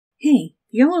Hey,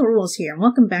 Yellow Rules here, and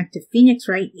welcome back to Phoenix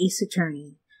Wright Ace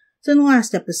Attorney. So in the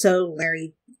last episode,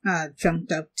 Larry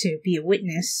jumped up to be a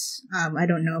witness. I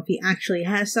don't know if he actually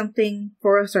has something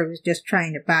for us or was just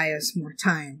trying to buy us more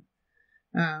time.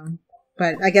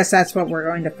 But I guess that's what we're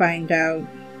going to find out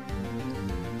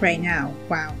right now.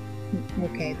 Wow.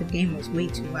 Okay, the game was way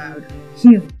too loud.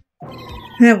 Phew.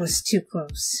 That was too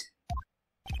close.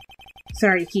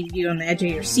 Sorry to keep you on the edge of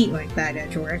your seat like that,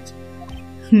 Edgeworth.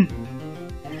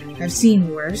 I've seen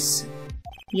worse.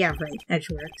 Yeah, right,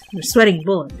 Edgeworth. You're sweating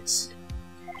bullets.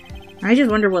 I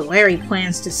just wonder what Larry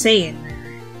plans to say in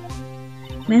there.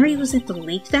 Larry was at the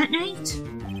lake that night?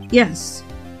 Yes.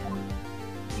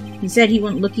 He said he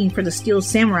went looking for the steel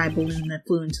samurai balloon that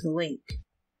flew into the lake.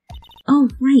 Oh,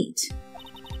 right.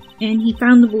 And he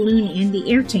found the balloon in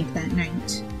the air tank that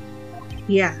night.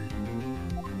 Yeah.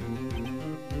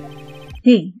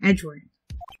 Hey, Edgeworth.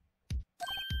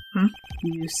 Huh?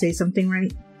 You say something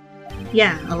right?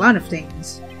 Yeah, a lot of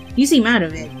things. You seem out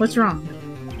of it. What's wrong?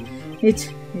 It's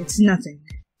nothing.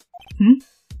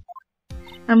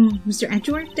 Mr.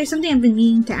 Edgeworth, there's something I've been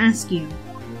meaning to ask you.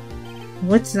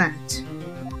 What's that?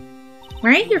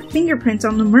 Why are your fingerprints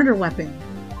on the murder weapon?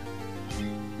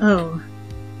 Oh.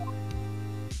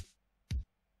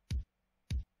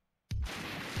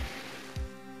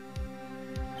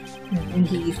 When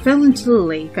he fell into the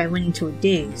lake, I went into a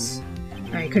daze.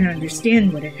 I couldn't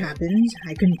understand what had happened.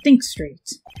 I couldn't think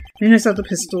straight. Then I saw the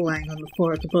pistol lying on the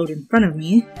floor of the boat in front of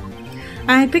me.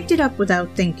 I picked it up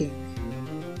without thinking.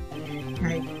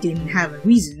 I didn't have a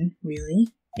reason, really.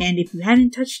 And if you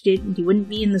hadn't touched it, you wouldn't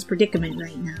be in this predicament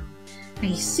right now.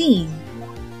 I see.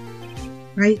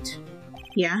 Right?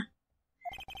 Yeah?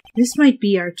 This might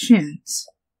be our chance.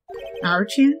 Our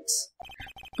chance?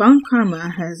 Von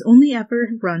Karma has only ever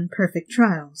run perfect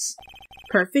trials.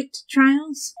 Perfect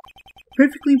trials?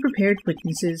 Perfectly prepared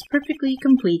witnesses, perfectly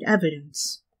complete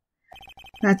evidence.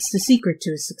 That's the secret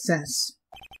to his success.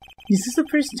 This is the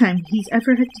first time he's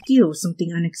ever had to deal with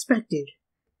something unexpected.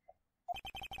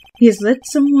 He has let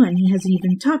someone he hasn't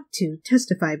even talked to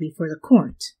testify before the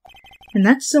court. And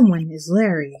that someone is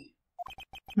Larry.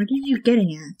 What are you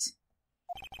getting at?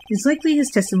 It's likely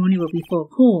his testimony will be full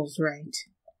of holes, right?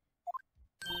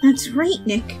 That's right,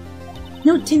 Nick.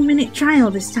 No 10-minute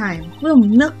trial this time. We'll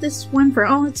milk this one for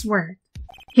all it's worth.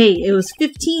 Hey, it was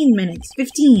 15 minutes.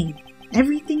 15.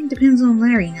 Everything depends on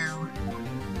Larry now.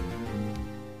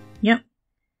 Yep.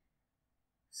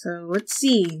 So, let's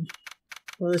see.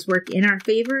 Will this work in our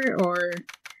favor, or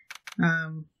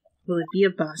will it be a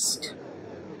bust?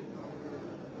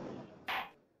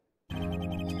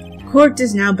 Court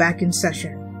is now back in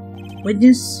session.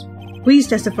 Witness, please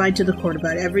testify to the court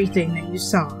about everything that you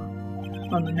saw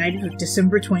on the night of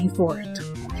December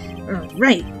 24th.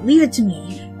 Right, leave it to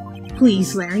me.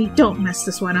 Please, Larry, don't mess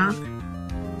this one up.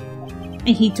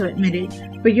 I hate to admit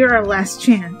it, but you're our last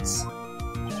chance.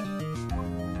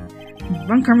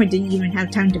 Von Karma didn't even have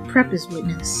time to prep his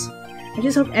witness. I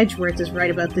just hope Edgeworth is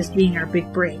right about this being our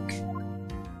big break.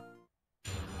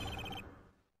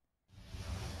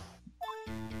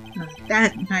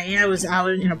 That night I was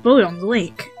out in a boat on the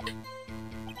lake.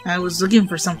 I was looking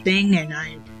for something and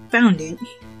I found it.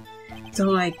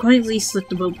 So I quietly slipped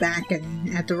the boat back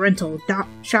and at the rental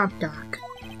shop dock.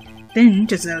 Then,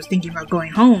 just as I was thinking about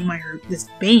going home, I heard this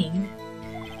bang.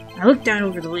 I looked down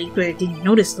over the lake, but I didn't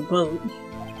notice the boat.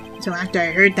 So after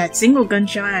I heard that single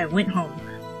gunshot, I went home.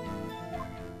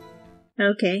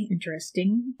 Okay,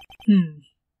 interesting.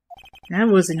 That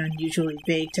was an unusually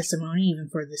vague testimony even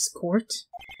for this court.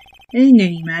 In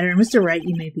any matter, Mr. Wright,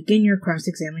 you may begin your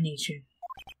cross-examination.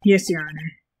 Yes, Your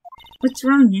Honor. What's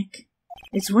wrong, Nick?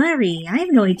 It's Larry. I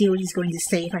have no idea what he's going to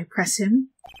say if I press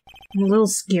him. I'm a little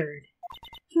scared.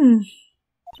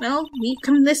 Well, we've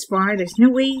come this far. There's no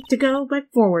way to go but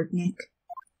forward, Nick.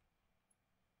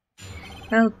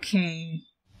 Okay.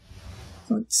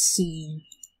 Let's see.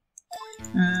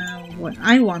 What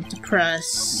I want to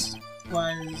press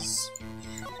was,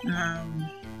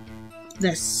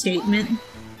 this statement.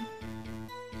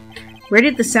 Where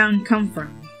did the sound come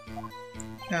from?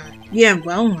 Yeah,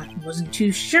 well, I wasn't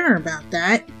too sure about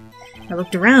that. I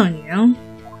looked around, you know.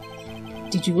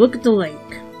 Did you look at the lake?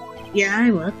 Yeah,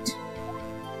 I looked.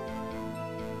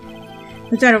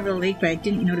 Looked out over the lake, but I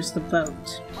didn't notice the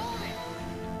boat.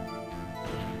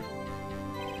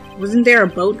 Wasn't there a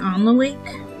boat on the lake?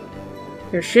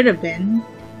 There should have been.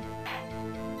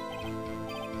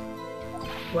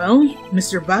 Well,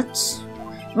 Mr. BUTZ?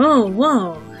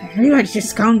 Whoa. Everybody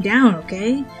just calm down,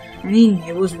 okay? I mean,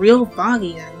 it was real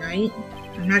foggy that night.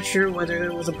 I'm not sure whether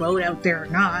there was a boat out there or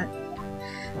not.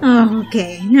 Oh,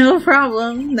 okay, no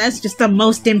problem. That's just the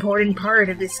most important part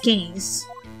of this case.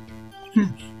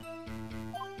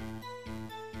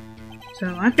 So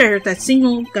after I heard that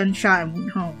single gunshot, I went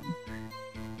home.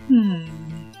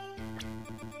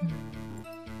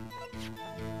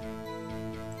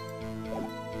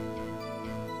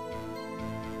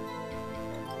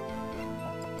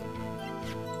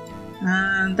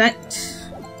 That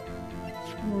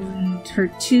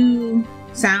heard 2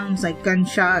 sounds like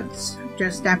gunshots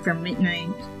just after midnight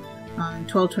on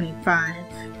 12/25.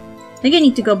 I think I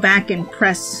need to go back and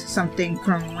press something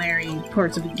from Larry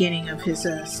towards the beginning of his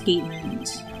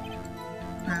statement.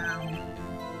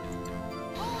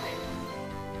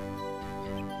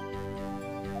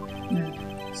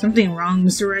 Something wrong,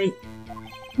 Mr. Wright?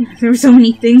 There were so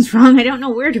many things wrong, I don't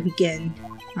know where to begin.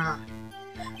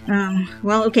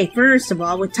 Well, okay, first of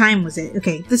all, what time was it?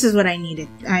 Okay, this is what I needed.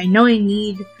 I know I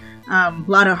need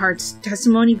Lotta Hart's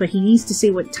testimony, but he needs to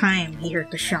say what time he heard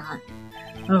the shot.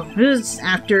 Oh, it was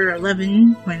after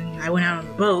 11 when I went out on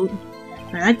the boat.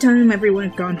 By that time, everyone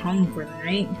had gone home for the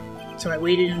night, so I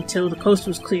waited until the coast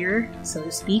was clear, so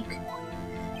to speak.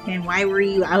 And why were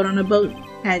you out on a boat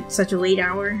at such a late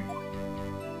hour?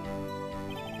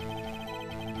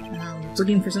 I was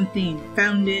looking for something,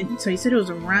 found it, so he said it was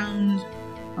around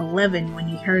 11 when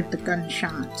he heard the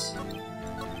gunshot.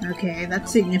 Okay,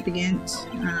 that's significant.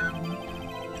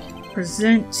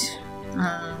 Present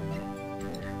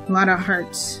Lotta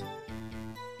Hart's.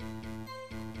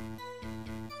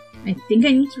 I think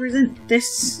I need to present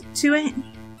this to it.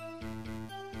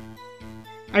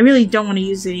 I really don't want to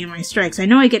use any of my strikes. I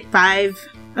know I get 5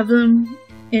 of them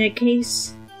in a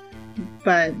case,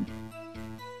 but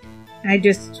I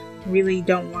just really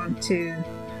don't want to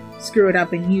screw it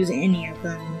up and use any of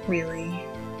them, really.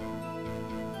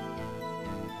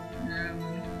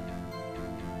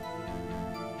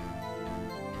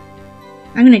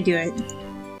 I'm gonna do it.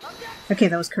 Okay,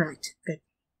 that was correct. Good.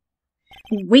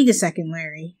 Wait a second,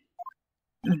 Larry.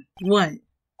 What?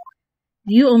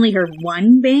 You only heard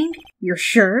 1 bang? You're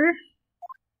sure?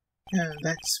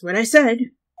 That's what I said.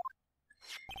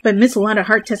 But Miss Lotta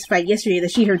Hart testified yesterday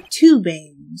that she heard 2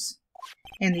 bangs.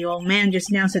 And the old man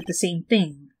just now said the same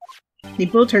thing. They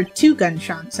both heard 2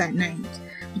 gunshots that night.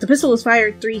 But the pistol was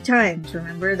fired 3 times,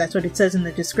 remember? That's what it says in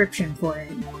the description for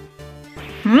it.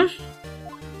 Huh?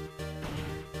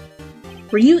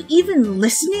 Were you even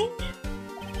listening?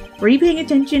 Were you paying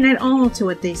attention at all to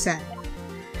what they said?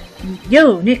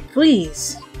 Yo, Nick,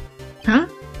 please. Huh?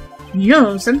 You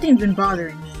know, something's been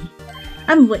bothering me.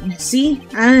 I'm a witness, see?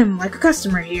 I'm like a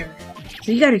customer here.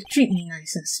 So you gotta treat me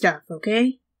nice and stuff,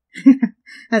 okay?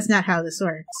 That's not how this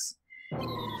works.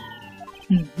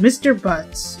 Mr.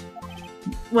 BUTZ.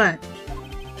 What?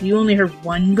 You only heard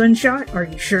 1 gunshot? Are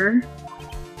you sure?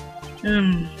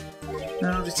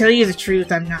 Well, to tell you the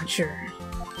truth, I'm not sure.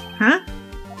 Huh?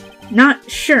 Not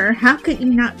sure? How could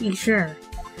you not be sure?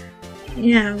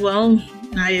 Yeah, well,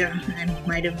 I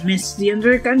might have missed the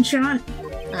other gunshot.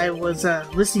 I was,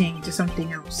 listening to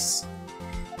something else.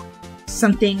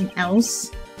 Something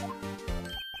else?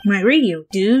 My radio,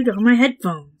 dude, on my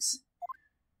headphones.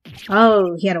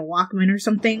 Oh, he had a Walkman or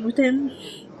something with him?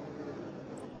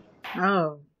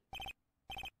 Oh.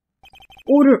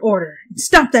 Order, order!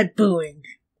 Stop that booing!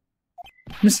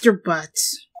 Mr.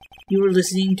 BUTZ, you were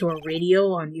listening to a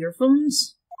radio on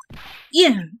earphones?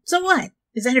 Yeah, so what?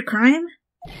 Is that a crime?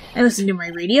 I listen to my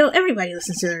radio. Everybody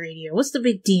listens to the radio. What's the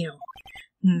big deal?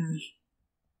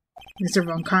 Mr.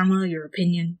 Von Karma, your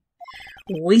opinion?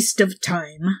 Waste of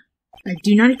time. I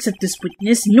do not accept this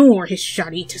witness, nor his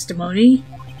shoddy testimony.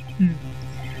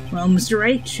 Well, Mr.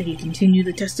 Wright, should he continue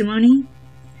the testimony?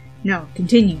 No,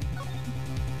 continue.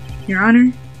 Your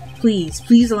Honor, please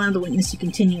allow the witness to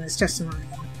continue his testimony.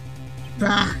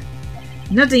 Bah!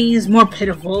 Nothing is more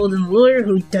pitiful than a lawyer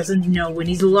who doesn't know when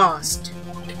he's lost.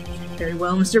 Very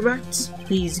well, Mr. BUTZ.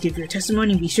 Please give your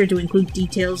testimony and be sure to include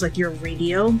details like your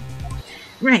radio.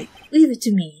 Right, leave it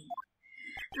to me.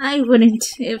 I wouldn't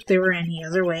if there were any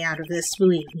other way out of this,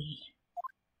 believe me.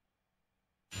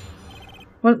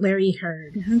 What Larry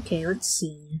heard. Okay, let's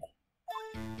see.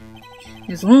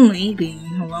 It's lonely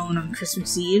being alone on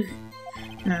Christmas Eve.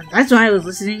 That's why I was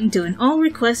listening to an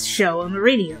all-request show on the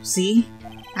radio, see?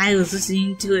 I was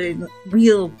listening to it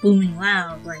real booming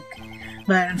loud, like,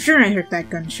 but I'm sure I heard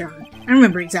that gunshot. I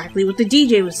remember exactly what the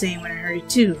DJ was saying when I heard it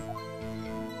too.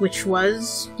 Which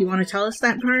was, do you want to tell us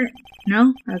that part?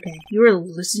 No? Okay. You were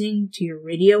listening to your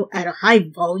radio at a high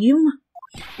volume?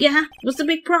 Yeah, what's the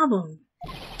big problem?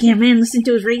 Can't a man listen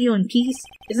to his radio in peace?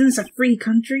 Isn't this a free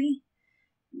country?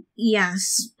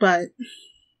 Yes, but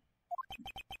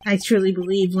I truly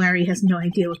believe Larry has no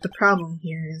idea what the problem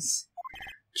here is.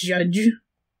 Judge,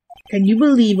 can you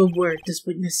believe a word this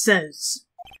witness says?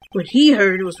 What he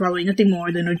heard was probably nothing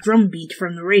more than a drum beat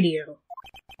from the radio.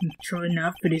 True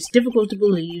enough, it is difficult to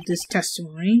believe this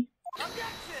testimony.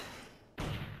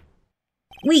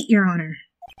 Wait, Your Honor.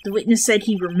 The witness said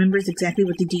he remembers exactly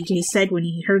what the DJ said when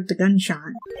he heard the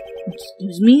gunshot.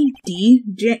 Excuse me?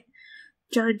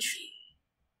 Judge?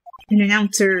 An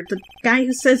announcer, the guy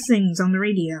who says things on the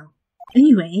radio.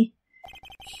 Anyway,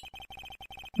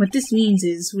 what this means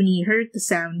is, when he heard the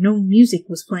sound, no music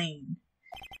was playing.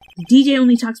 The DJ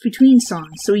only talks between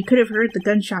songs, so he could have heard the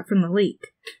gunshot from the lake.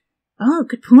 Oh,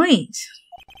 good point.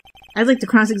 I'd like to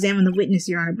cross-examine the witness,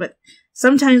 Your Honor, but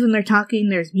sometimes when they're talking,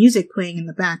 there's music playing in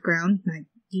the background.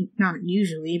 Not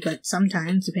usually, but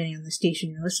sometimes, depending on the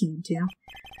station you're listening to.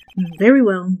 Very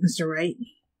well, Mr. Wright.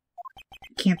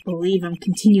 I can't believe I'm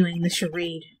continuing the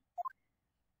charade.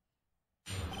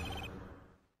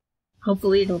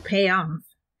 Hopefully it'll pay off.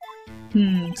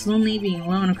 It's lonely being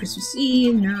alone on Christmas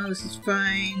Eve. No, this is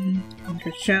fine.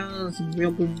 Bunker shells and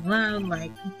real booming love.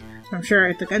 Like, I'm sure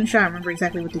at the gunshot, I remember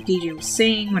exactly what the DJ was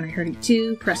saying when I heard it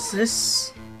too. Press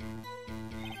this.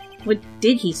 What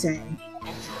did he say?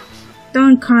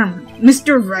 Don Karma,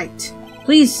 Mr. Wright,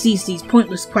 please cease these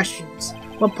pointless questions.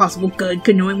 What possible good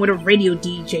could knowing what a radio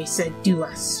DJ said do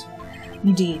us?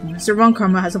 Indeed, Mr. Von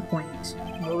Karma has a point.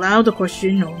 I'll allow the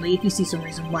question only if you see some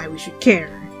reason why we should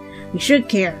care. We should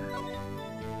care.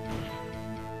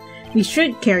 We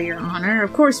should care, Your Honor.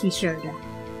 Of course we should.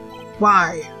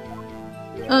 Why?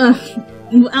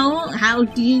 Well, how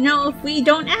do you know if we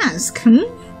don't ask,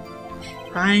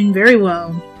 Fine, very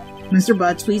well. Mr.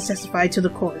 BUTZ, please testify to the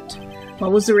court.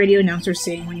 What was the radio announcer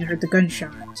saying when you heard the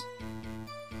gunshot?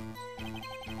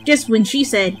 Just when she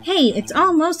said, "Hey, it's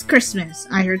almost Christmas,"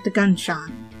 I heard the gunshot.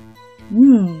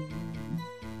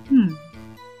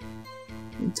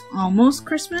 It's almost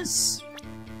Christmas?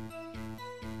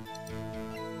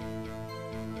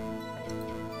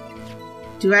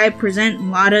 Do I present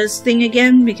Lada's thing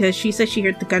again? Because she said she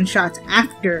heard the gunshots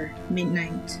after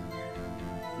midnight.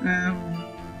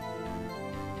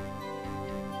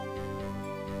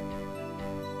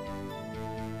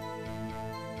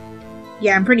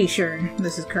 Yeah, I'm pretty sure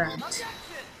this is correct.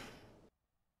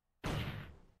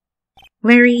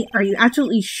 Larry, are you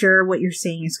absolutely sure what you're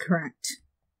saying is correct?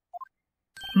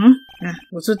 Huh?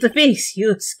 What's with the face? You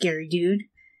look scary, dude.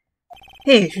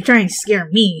 Hey, if you're trying to scare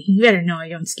me, you better know I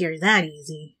don't scare that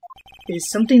easy. There's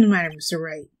something the matter, Mr.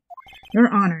 Wright. Your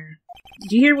Honor,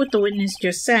 did you hear what the witness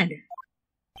just said?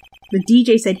 The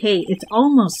DJ said, "Hey, it's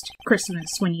almost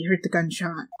Christmas," when he heard the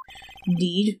gunshot.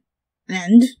 Indeed.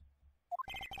 And?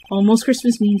 Almost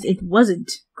Christmas means it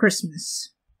wasn't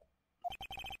Christmas.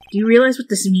 Do you realize what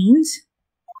this means?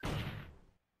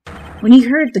 When he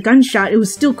heard the gunshot, it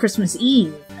was still Christmas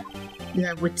Eve.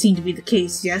 That would seem to be the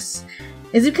case, yes?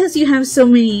 Is it because you have so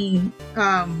many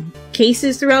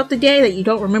cases throughout the day that you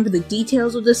don't remember the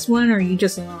details of this one, or are you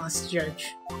just lost,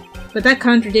 Judge? But that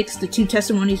contradicts the two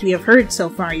testimonies we have heard so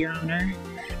far, Your Honor.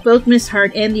 Both Miss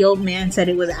Hart and the old man said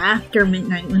it was after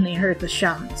midnight when they heard the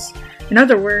shots. In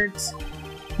other words,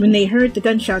 when they heard the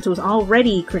gunshots, it was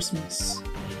already Christmas.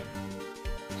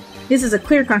 This is a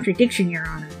clear contradiction, Your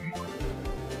Honor.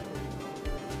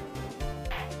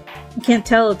 I can't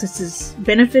tell if this is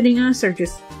benefiting us or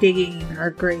just digging our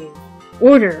grave.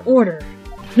 Order! Order!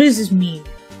 What does this mean?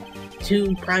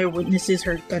 Two prior witnesses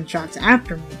heard gunshots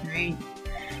after midnight.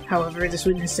 However, this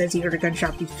witness says he heard a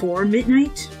gunshot before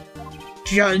midnight.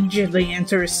 Judge, the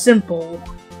answer is simple.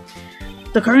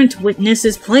 The current witness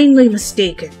is plainly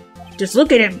mistaken. Just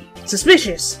look at him.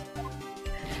 Suspicious.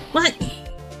 What?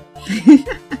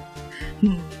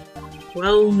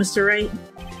 Well, Mr. Wright,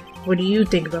 what do you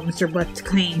think about Mr. BUTZ's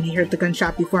claim he heard the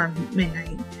gunshot before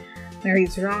midnight?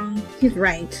 Larry's wrong. He's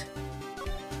right.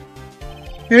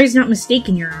 Larry's not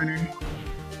mistaken, Your Honor.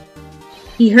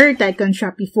 He heard that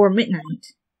gunshot before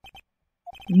midnight.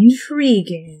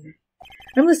 Intriguing.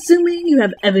 I'm assuming you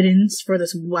have evidence for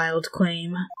this wild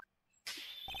claim.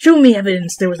 Show me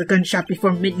evidence there was a gunshot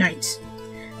before midnight.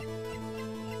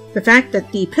 The fact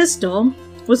that the pistol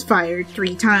was fired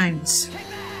 3 times.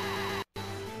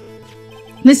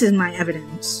 This is my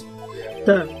evidence.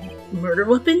 The murder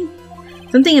weapon?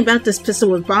 Something about this pistol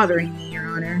was bothering me, Your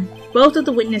Honor. Both of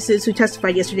the witnesses who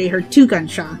testified yesterday heard 2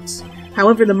 gunshots.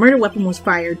 However, the murder weapon was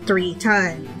fired 3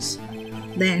 times.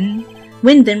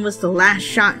 When then was the last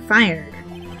shot fired?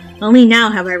 Only now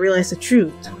have I realized the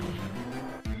truth.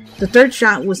 The 3rd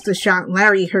shot was the shot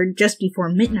Larry heard just before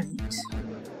midnight.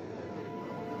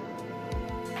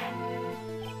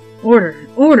 Order!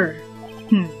 Order!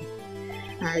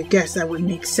 I guess that would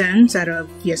make sense out of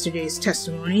yesterday's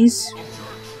testimonies.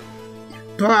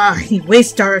 Bah, you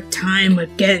waste our time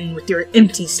again with your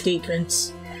empty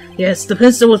statements. Yes, the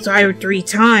pistol was fired 3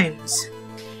 times.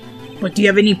 But do you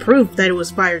have any proof that it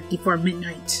was fired before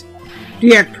midnight? Do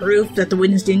you have proof that the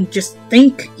witness didn't just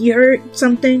think he heard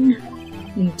something?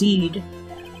 Indeed.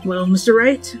 Well, Mr.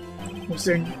 Wright,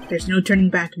 there's no turning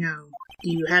back now.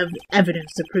 Do you have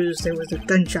evidence that proves there was a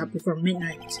gunshot before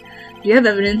midnight? Do you have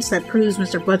evidence that proves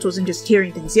Mr. BUTZ wasn't just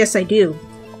hearing things? Yes, I do.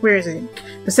 Where is it?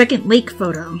 The second lake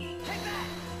photo.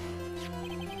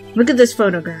 Look at this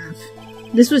photograph.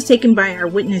 This was taken by our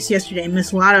witness yesterday,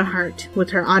 Miss Lotta Hart,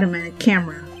 with her automatic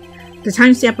camera. The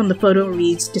timestamp on the photo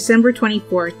reads December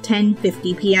 24th,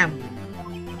 10:50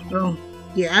 p.m. Oh,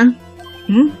 yeah?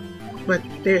 But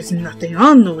there's nothing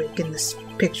on the lake in this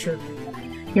picture.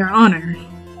 Your Honor,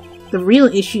 the real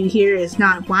issue here is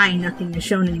not why nothing is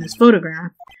shown in this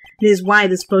photograph. It is why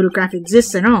this photograph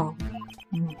exists at all.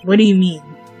 What do you mean?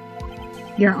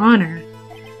 Your Honor,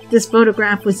 this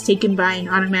photograph was taken by an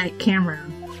automatic camera.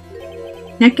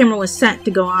 That camera was set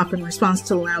to go off in response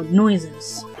to loud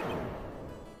noises.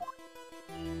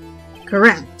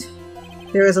 Correct.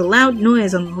 There was a loud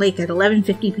noise on the lake at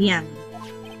 11:50 p.m.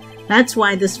 That's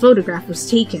why this photograph was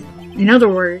taken. In other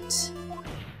words,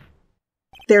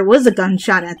 there was a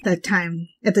gunshot at the time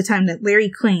that Larry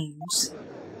claims.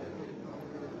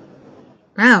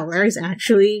 Wow, Larry's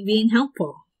actually being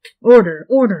helpful. Order.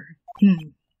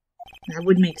 That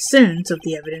would make sense of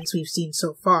the evidence we've seen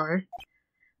so far.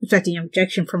 Expecting an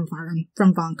objection from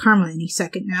Von Karma any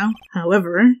second now.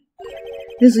 However,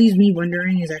 this leaves me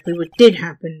wondering exactly what did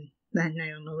happen that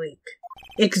night on the lake.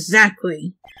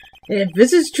 Exactly. If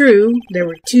this is true, there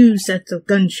were two sets of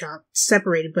gunshots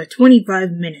separated by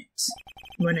 25 minutes.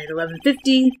 One at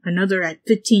 11:50, another at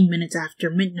 15 minutes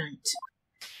after midnight.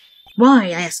 Why,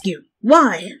 I ask you?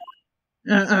 Why?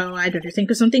 I'd better think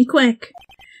of something quick.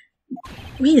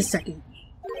 Wait a second.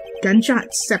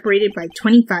 Gunshots separated by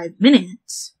 25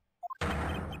 minutes?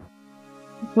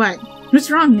 What?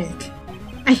 What's wrong, Nick?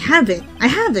 I have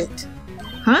it!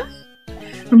 Huh?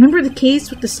 Remember the case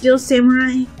with the Steel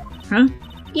Samurai? Huh?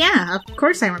 Yeah, of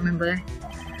course I remember.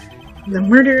 The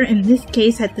murderer in this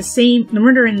case had the same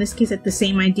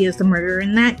idea as the murderer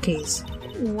in that case.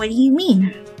 What do you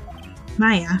mean?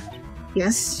 Maya.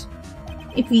 Yes?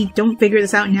 If we don't figure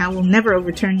this out now, we'll never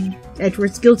overturn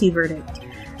Edward's guilty verdict.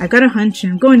 I've got a hunch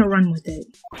and I'm going to run with it.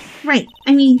 Right,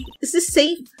 I mean, is this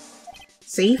safe?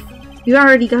 Safe? You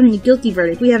already got a guilty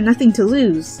verdict. We have nothing to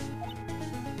lose.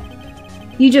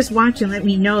 You just watch and let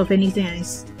me know if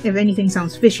anything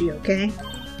sounds fishy, okay?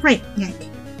 Right, Nick.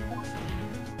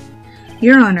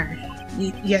 Your Honor.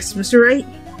 Yes, Mr. Wright?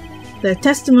 The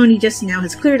testimony just now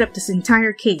has cleared up this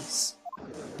entire case.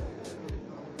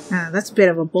 That's a bit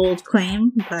of a bold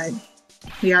claim, but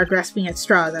we are grasping at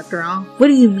straws after all. What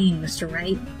do you mean, Mr.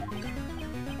 Wright?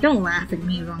 Don't laugh at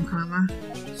me, Von Karma.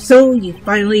 So you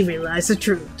finally realize the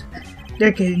truth.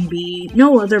 There can be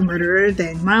no other murderer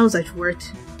than Miles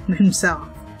Edgeworth himself.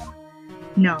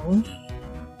 No.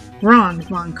 Wrong,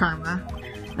 Von Karma.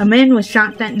 A man was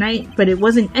shot that night, but it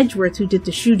wasn't Edgeworth who did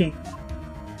the shooting.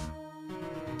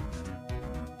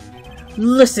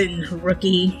 Listen,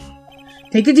 rookie.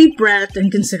 Take a deep breath and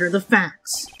consider the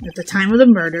facts. At the time of the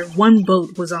murder, one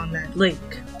boat was on that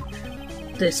lake.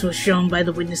 This was shown by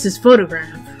the witness's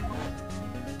photograph.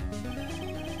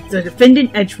 The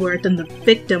defendant Edgeworth and the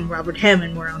victim Robert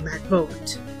Hammond were on that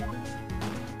boat.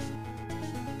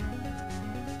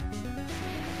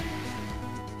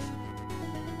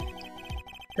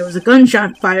 There was a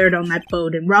gunshot fired on that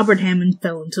boat and Robert Hammond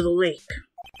fell into the lake.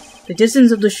 The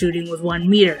distance of the shooting was 1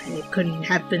 meter. It couldn't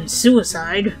have been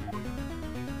suicide.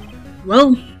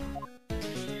 Well,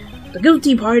 the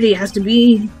guilty party has to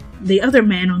be the other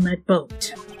man on that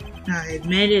boat. I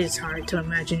admit it is hard to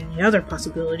imagine any other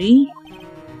possibility.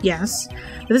 Yes,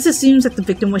 but this assumes that the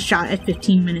victim was shot at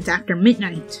 15 minutes after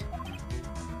midnight.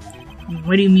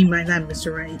 What do you mean by that,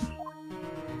 Mr. Wright?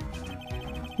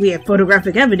 We have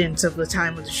photographic evidence of the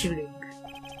time of the shooting.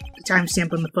 The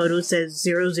timestamp on the photo says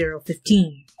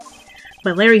 00:15,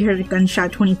 but Larry heard a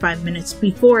gunshot 25 minutes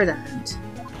before that.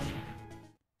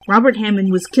 Robert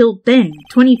Hammond was killed then,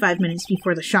 25 minutes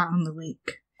before the shot on the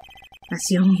lake. That's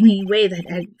the only way that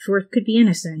Edgeworth could be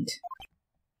innocent.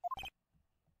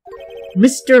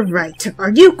 Mr. Wright,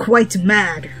 are you quite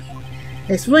mad?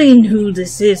 Explain who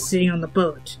this is sitting on the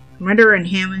boat. Murderer and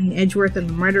Hammond, Edgeworth and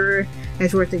the murderer,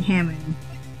 Edgeworth and Hammond.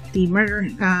 The murderer,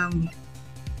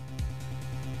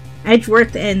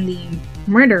 Edgeworth and the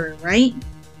murderer, right?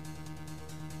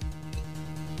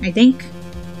 I think.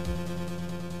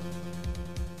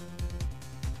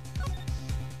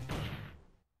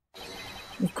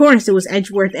 Of course, it was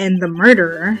Edgeworth and the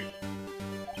murderer.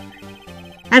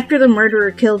 After the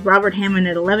murderer killed Robert Hammond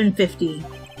at 11:50,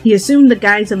 he assumed the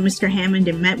guise of Mr. Hammond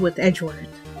and met with Edgeworth.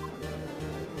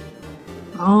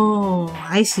 Oh,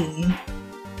 I see.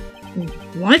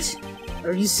 What?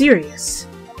 Are you serious?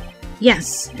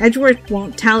 Yes, Edgeworth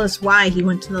won't tell us why he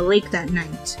went to the lake that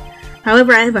night.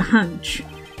 However, I have a hunch.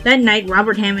 That night,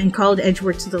 Robert Hammond called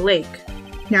Edgeworth to the lake.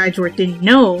 Now, Edgeworth didn't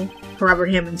know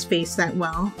Robert Hammond's face that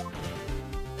well.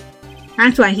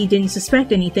 That's why he didn't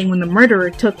suspect anything when the murderer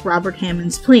took Robert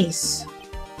Hammond's place.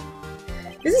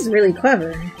 This is really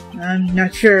clever. I'm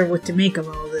not sure what to make of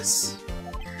all this.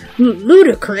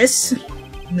 Ludicrous!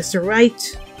 Mr.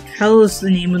 Wright, hell's the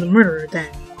name of the murderer, then?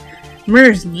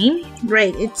 Murderer's name?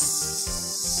 Right,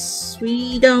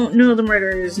 we don't know the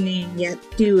murderer's name yet,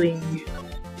 do we?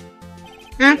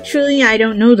 Actually, I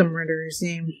don't know the murderer's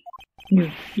name.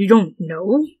 You don't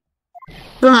know?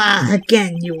 Bah,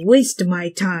 again, you wasted my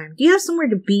time. Do you have somewhere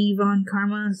to be, Von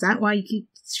Karma? Is that why you keep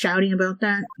shouting about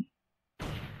that?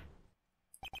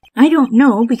 I don't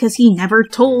know, because he never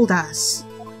told us.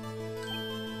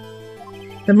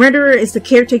 The murderer is the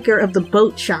caretaker of the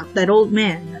boat shop, that old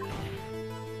man.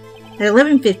 At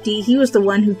 11:50, he was the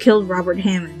one who killed Robert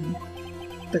Hammond.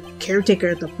 The caretaker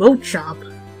of the boat shop?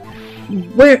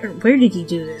 Where did he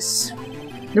do this?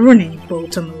 There weren't any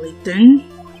boats on the lake then.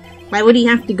 Why would he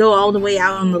have to go all the way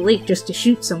out on the lake just to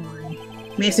shoot someone?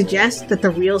 May I suggest that the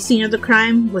real scene of the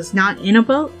crime was not in a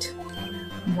boat?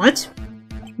 What?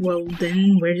 Well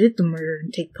then, where did the murder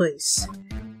take place?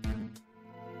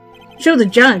 Show the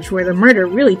judge where the murder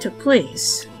really took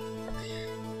place.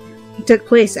 It took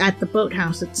place at the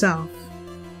boathouse itself.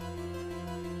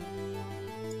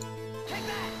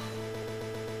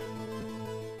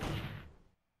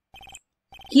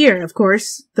 Here, of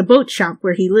course, the boat shop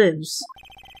where he lives.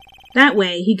 That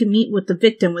way, he can meet with the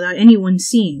victim without anyone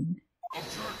seeing.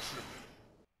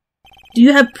 Do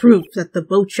you have proof that the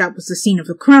boat shop was the scene of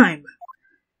the crime?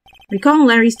 Recall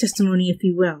Larry's testimony if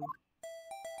you will.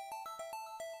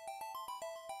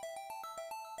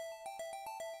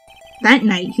 That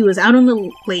night, he was out on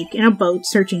the lake in a boat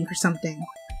searching for something.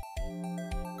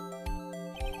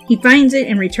 He finds it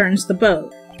and returns the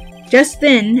boat. Just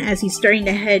then, as he's starting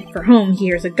to head for home, he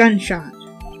hears a gunshot.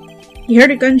 He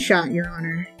heard a gunshot, Your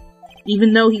Honor,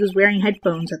 even though he was wearing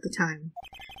headphones at the time.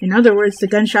 In other words, the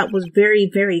gunshot was very,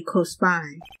 very close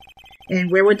by.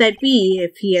 And where would that be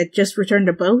if he had just returned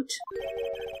a boat?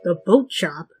 The boat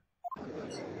shop?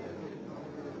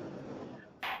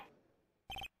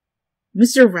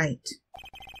 Mr. Wright,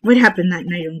 what happened that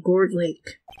night on Gourd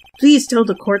Lake? Please tell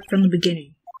the court from the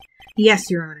beginning. Yes,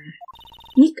 Your Honor.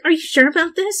 Are you sure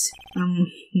about this?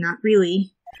 Not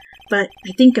really. But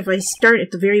I think if I start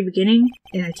at the very beginning,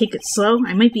 and I take it slow,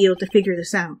 I might be able to figure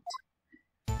this out.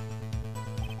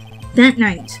 That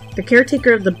night, the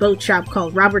caretaker of the boat shop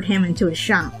called Robert Hammond to his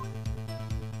shop.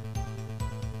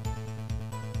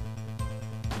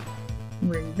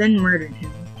 Where he then murdered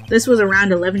him. This was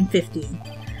around 11:50.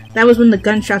 That was when the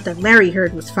gunshot that Larry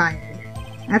heard was fired.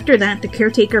 After that, the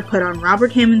caretaker put on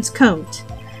Robert Hammond's coat.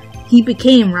 He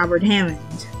became Robert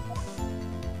Hammond.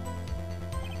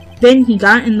 Then he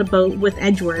got in the boat with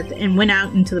Edgeworth and went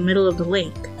out into the middle of the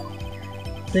lake.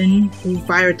 Then, who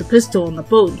fired the pistol on the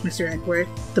boat, Mr. Edgeworth?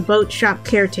 The boat shop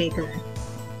caretaker.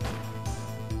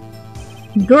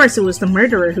 Of course, it was the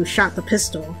murderer who shot the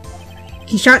pistol.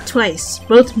 He shot twice.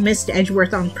 Both missed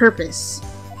Edgeworth on purpose.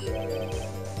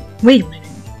 Wait a minute.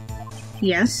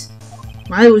 Yes?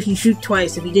 Why would he shoot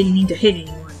twice if he didn't need to hit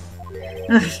anyone?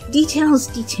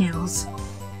 Details.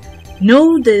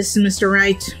 Know this, Mr.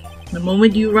 Wright. The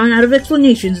moment you run out of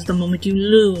explanations is the moment you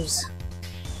lose.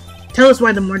 Tell us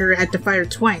why the murderer had to fire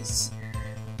twice.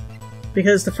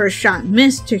 Because the first shot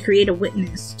missed to create a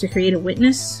witness. To create a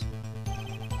witness?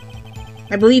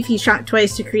 I believe he shot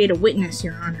twice to create a witness,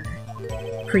 Your Honor.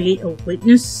 Create a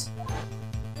witness?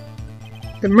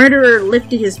 The murderer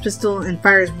lifted his pistol and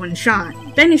fires one shot,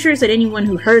 then ensures that anyone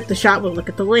who heard the shot will look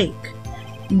at the lake.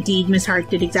 Indeed, Miss Hart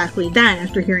did exactly that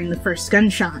after hearing the first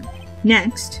gunshot.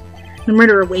 Next, the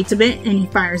murderer waits a bit and he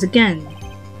fires again.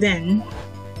 Then,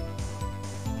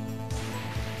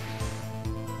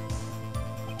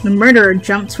 the murderer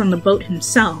jumps from the boat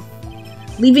himself,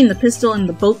 leaving the pistol in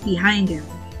the boat behind him.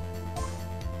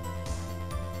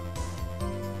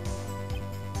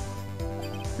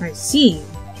 I see.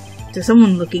 To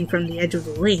someone looking from the edge of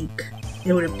the lake,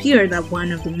 it would appear that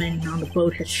one of the men on the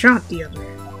boat had shot the other.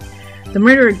 The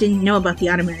murderer didn't know about the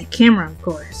automatic camera, of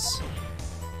course.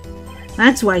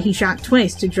 That's why he shot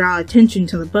twice, to draw attention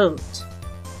to the boat.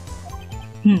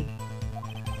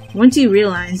 Once you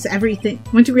realize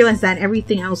that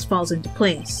everything else falls into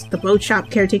place, the boat shop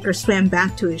caretaker swam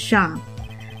back to his shop.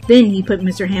 Then he put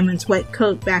Mr. Hammond's wet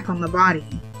coat back on the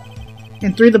body,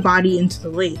 and threw the body into the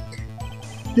lake.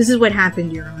 This is what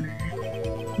happened, Your Honor.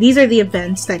 These are the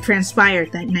events that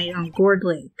transpired that night on Gourd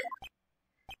Lake.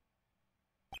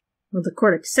 Will the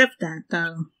court accept that,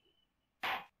 though?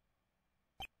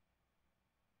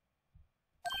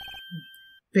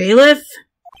 Bailiff?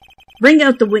 Bring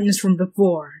out the witness from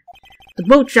before. The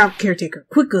boat shop caretaker,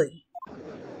 quickly!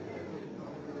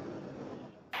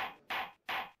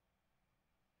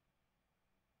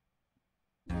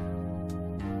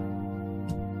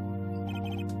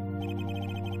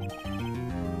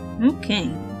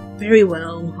 Okay, very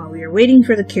well. While we are waiting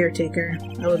for the caretaker,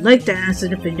 I would like to ask the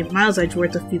defendant Miles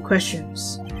Edgeworth a few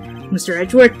questions. Mr.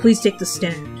 Edgeworth, please take the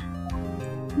stand.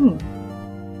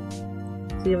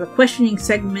 So we have a questioning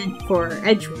segment for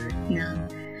Edgeworth now.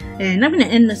 And I'm going to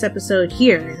end this episode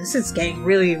here. This is getting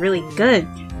really, really good.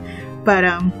 But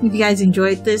if you guys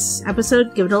enjoyed this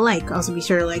episode, give it a like. Also be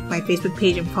sure to like my Facebook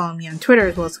page and follow me on Twitter,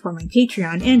 as well as support my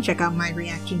Patreon, and check out my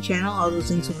reaction channel. All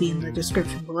those links will be in the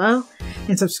description below.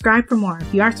 And subscribe for more.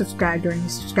 If you are subscribed or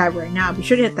subscribe right now, be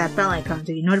sure to hit that bell icon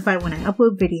to be notified when I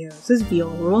upload videos. This is VO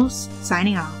Rules,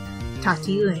 signing off. Talk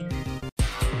to you later.